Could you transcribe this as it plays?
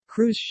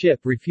Cruise ship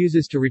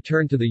refuses to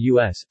return to the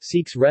U.S.,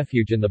 seeks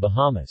refuge in the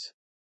Bahamas.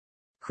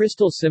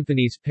 Crystal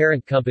Symphony's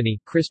parent company,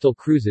 Crystal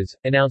Cruises,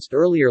 announced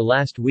earlier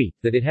last week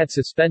that it had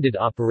suspended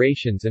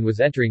operations and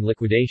was entering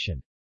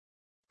liquidation.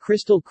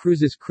 Crystal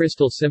Cruises'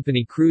 Crystal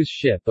Symphony cruise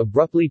ship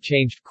abruptly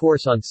changed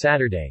course on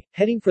Saturday,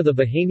 heading for the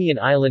Bahamian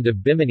island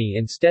of Bimini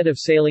instead of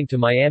sailing to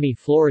Miami,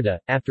 Florida,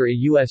 after a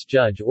U.S.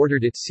 judge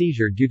ordered its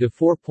seizure due to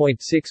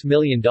 $4.6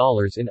 million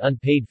in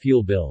unpaid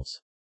fuel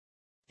bills.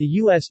 The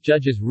U.S.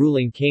 judge's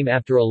ruling came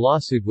after a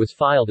lawsuit was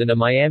filed in a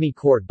Miami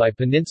court by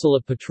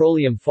Peninsula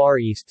Petroleum Far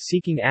East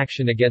seeking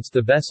action against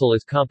the vessel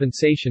as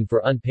compensation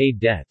for unpaid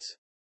debts.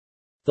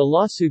 The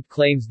lawsuit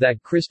claims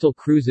that Crystal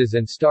Cruises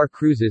and Star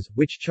Cruises,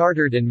 which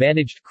chartered and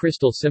managed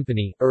Crystal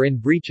Symphony, are in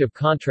breach of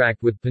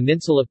contract with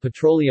Peninsula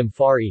Petroleum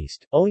Far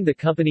East, owing the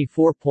company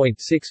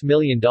 $4.6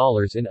 million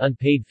in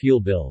unpaid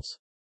fuel bills.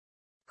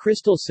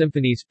 Crystal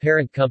Symphony's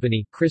parent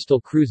company, Crystal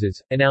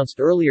Cruises, announced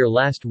earlier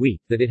last week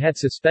that it had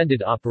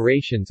suspended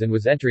operations and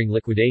was entering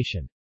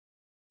liquidation.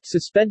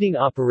 Suspending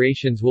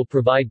operations will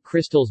provide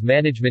Crystal's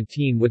management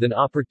team with an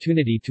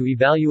opportunity to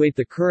evaluate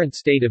the current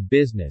state of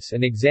business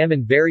and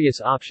examine various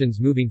options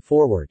moving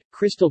forward,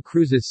 Crystal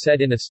Cruises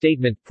said in a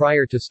statement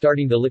prior to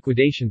starting the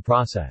liquidation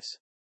process.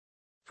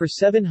 For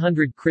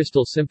 700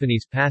 Crystal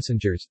Symphony's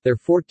passengers, their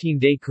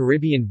 14-day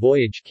Caribbean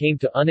voyage came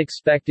to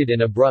unexpected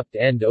and abrupt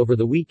end over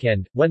the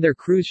weekend, when their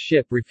cruise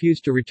ship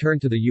refused to return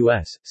to the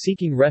U.S.,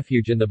 seeking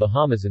refuge in the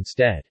Bahamas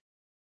instead.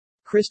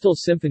 Crystal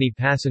Symphony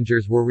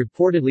passengers were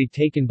reportedly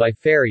taken by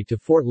ferry to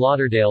Fort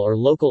Lauderdale or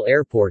local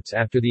airports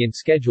after the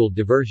unscheduled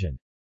diversion.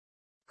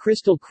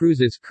 Crystal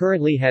Cruises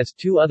currently has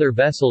 2 other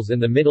vessels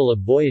in the middle of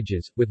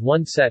voyages, with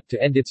one set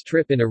to end its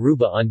trip in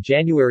Aruba on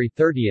January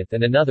 30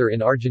 and another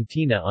in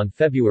Argentina on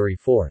February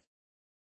 4.